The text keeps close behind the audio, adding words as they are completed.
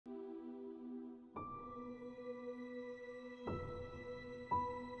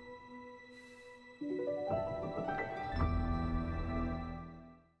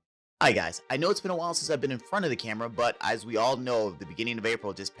Hi guys, I know it's been a while since I've been in front of the camera, but as we all know, the beginning of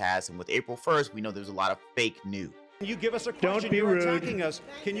April just passed, and with April 1st, we know there's a lot of fake news. Can you give us a Don't question? be You're rude. attacking us.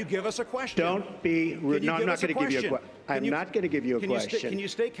 Can you give us a question? Don't be rude. Can you No, I'm give not us a going to give you a question? question. I'm not going to give you a question. Can you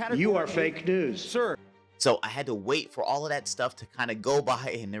stay categorically? You are fake news. Sir. So I had to wait for all of that stuff to kind of go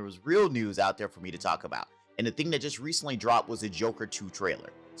by, and there was real news out there for me to talk about. And the thing that just recently dropped was the Joker 2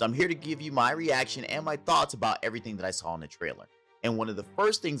 trailer. So I'm here to give you my reaction and my thoughts about everything that I saw in the trailer. And one of the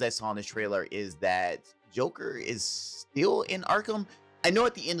first things I saw in the trailer is that Joker is still in Arkham. I know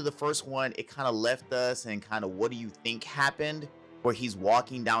at the end of the first one, it kind of left us and kind of what do you think happened, where he's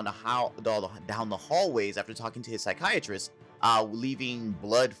walking down down the hallways after talking to his psychiatrist, leaving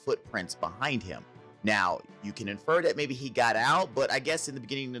blood footprints behind him. Now, you can infer that maybe he got out, but I guess in the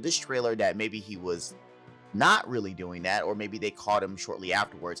beginning of this trailer that maybe he was not really doing that, or maybe they caught him shortly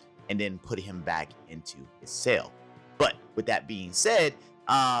afterwards and then put him back into his cell. But with that being said,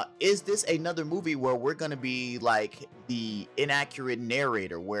 is this another movie where we're going to be like the inaccurate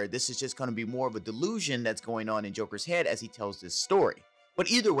narrator, where this is just going to be more of a delusion that's going on in Joker's head as he tells this story? But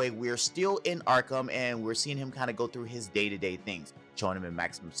either way, we're still in Arkham, and we're seeing him kind of go through his day-to-day things, showing him in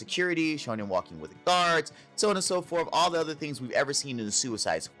maximum security, showing him walking with the guards, so on and so forth, all the other things we've ever seen in the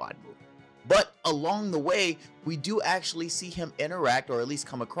Suicide Squad movie. But along the way, we do actually see him interact, or at least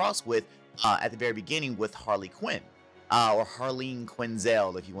come across with, at the very beginning, with Harley Quinn. Or Harleen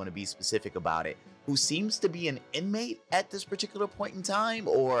Quinzel, if you want to be specific about it, who seems to be an inmate at this particular point in time,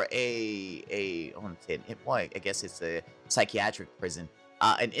 or I want to say, well, I guess it's a psychiatric prison,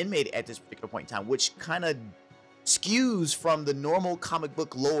 an inmate at this particular point in time, which kind of skews from the normal comic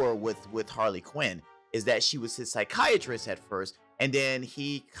book lore with Harley Quinn, is that she was his psychiatrist at first, and then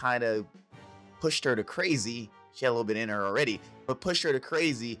he kind of pushed her to crazy. She had a little bit in her already, but pushed her to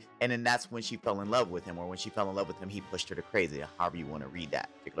crazy, and then that's when she fell in love with him, or when she fell in love with him, he pushed her to crazy, however you want to read that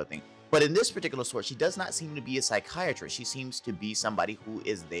particular thing. But in this particular story, she does not seem to be a psychiatrist. She seems to be somebody who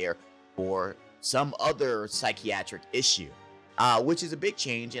is there for some other psychiatric issue, which is a big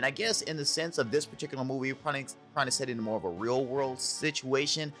change. And I guess in the sense of this particular movie, trying to set it in more of a real world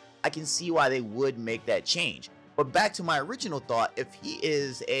situation, I can see why they would make that change. But back to my original thought, if he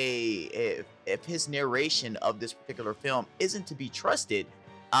is if his narration of this particular film isn't to be trusted,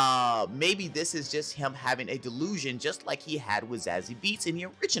 maybe this is just him having a delusion, just like he had with Zazie Beetz in the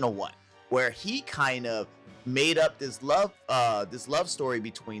original one, where he kind of made up this love story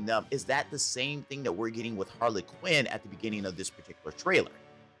between them. Is that the same thing that we're getting with Harley Quinn at the beginning of this particular trailer?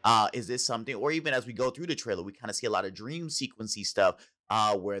 Is this something, or even as we go through the trailer, we kind of see a lot of dream sequency stuff,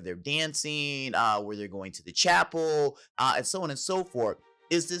 where they're dancing, where they're going to the chapel, and so on and so forth.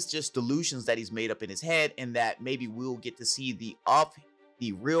 Is this just delusions that he's made up in his head, and that maybe we'll get to see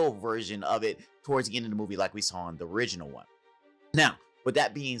the real version of it towards the end of the movie, like we saw in the original one? Now, with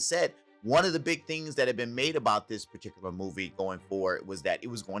that being said, one of the big things that had been made about this particular movie going forward was that it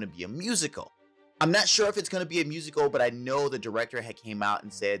was going to be a musical. I'm not sure if it's going to be a musical, but I know the director had came out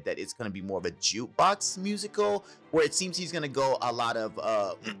and said that it's going to be more of a jukebox musical, where it seems he's going to go a lot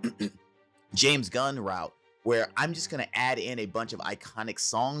of James Gunn route, where I'm just going to add in a bunch of iconic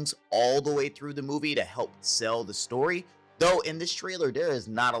songs all the way through the movie to help sell the story. Though in this trailer, there is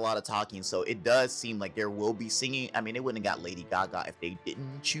not a lot of talking, so it does seem like there will be singing. I mean, they wouldn't have got Lady Gaga if they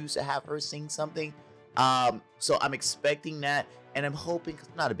didn't choose to have her sing something. So I'm expecting that, and I'm hoping, because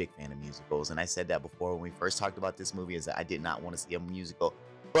I'm not a big fan of musicals, and I said that before when we first talked about this movie, is that I did not want to see a musical.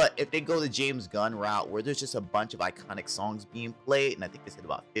 But if they go the James Gunn route, where there's just a bunch of iconic songs being played, and I think they said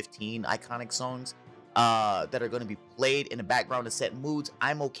about 15 iconic songs that are going to be played in the background to set moods,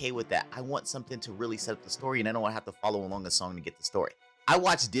 I'm okay with that. I want something to really set up the story, and I don't want to have to follow along a song to get the story. I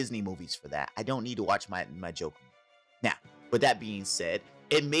watch Disney movies for that. I don't need to watch my Joker movie. Now, with that being said,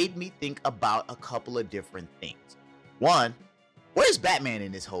 it made me think about a couple of different things. One, where's Batman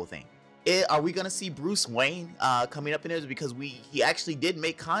in this whole thing? Are we going to see Bruce Wayne coming up in this? Because he actually did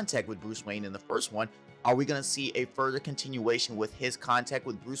make contact with Bruce Wayne in the first one. Are we going to see a further continuation with his contact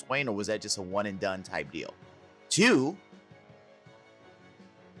with Bruce Wayne, or was that just a one and done type deal? Two,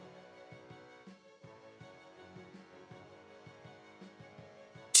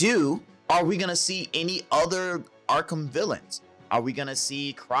 are we going to see any other Arkham villains? Are we going to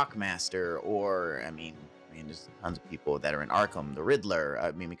see Crocmaster, or, I mean, there's tons of people that are in Arkham, the Riddler,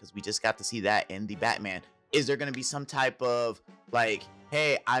 I mean, because we just got to see that in the Batman. Is there going to be some type of, like,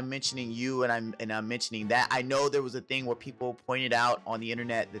 hey, I'm mentioning you and I'm mentioning that? I know there was a thing where people pointed out on the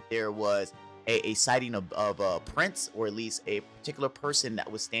internet that there was a sighting of Prince, or at least a particular person that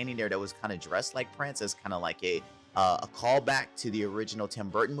was standing there that was kind of dressed like Prince, as kind of like a a callback to the original Tim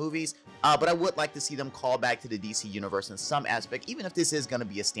Burton movies, but I would like to see them call back to the DC universe in some aspect, even if this is going to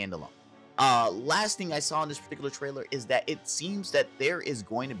be a standalone. Last thing I saw in this particular trailer is that it seems that there is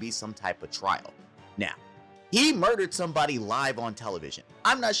going to be some type of trial. Now, he murdered somebody live on television.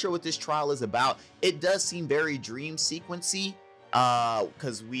 I'm not sure what this trial is about. It does seem very dream sequency,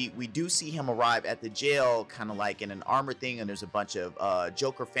 because we do see him arrive at the jail kind of like in an armor thing, and there's a bunch of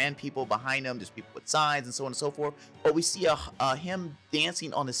Joker fan people behind him. There's people with signs and so on and so forth. But we see him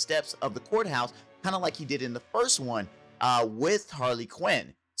dancing on the steps of the courthouse, kind of like he did in the first one with Harley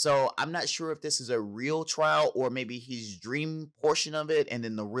Quinn. So I'm not sure if this is a real trial or maybe his dream portion of it, and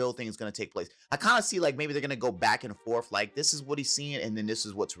then the real thing is going to take place. I kind of see like maybe they're going to go back and forth, like this is what he's seeing, and then this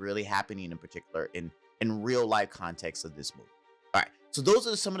is what's really happening in particular in real life context of this movie. All right, so those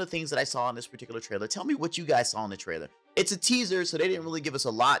are some of the things that I saw in this particular trailer. Tell me what you guys saw in the trailer. It's a teaser, so they didn't really give us a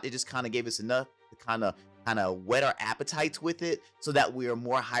lot. They just kind of gave us enough to kind of whet our appetites with it, so that we are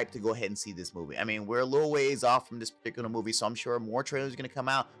more hyped to go ahead and see this movie. I mean, we're a little ways off from this particular movie, so I'm sure more trailers are going to come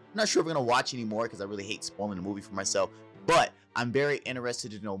out. I'm not sure if we're going to watch any more because I really hate spoiling the movie for myself, but I'm very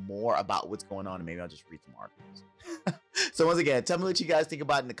interested to know more about what's going on, and maybe I'll just read some articles. So once again, tell me what you guys think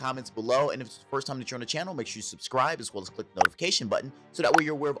about it in the comments below, and if it's the first time that you're on the channel, make sure you subscribe as well as click the notification button so that way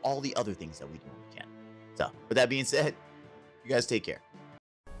you're aware of all the other things that we do on the channel. So with that being said, you guys take care.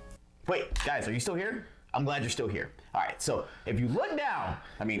 Wait, guys, are you still here? I'm glad you're still here. All right, so if you look down,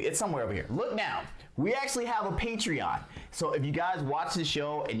 I mean, it's somewhere over here. Look down. We actually have a Patreon. So if you guys watch the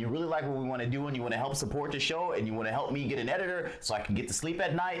show and you really like what we want to do and you want to help support the show and you want to help me get an editor so I can get to sleep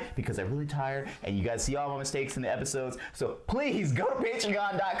at night because I'm really tired and you guys see all my mistakes in the episodes. So please go to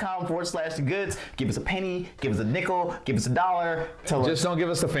patreon.com/thegoods. Give us a penny, give us a nickel, give us $1. Just don't give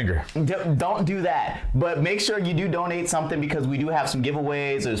us the finger. Don't do that. But make sure you do donate something because we do have some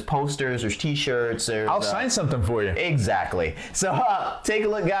giveaways. There's posters, there's t-shirts. I'll sign something for you. Exactly. So take a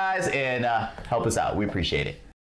look, guys, and help us out. We appreciate it.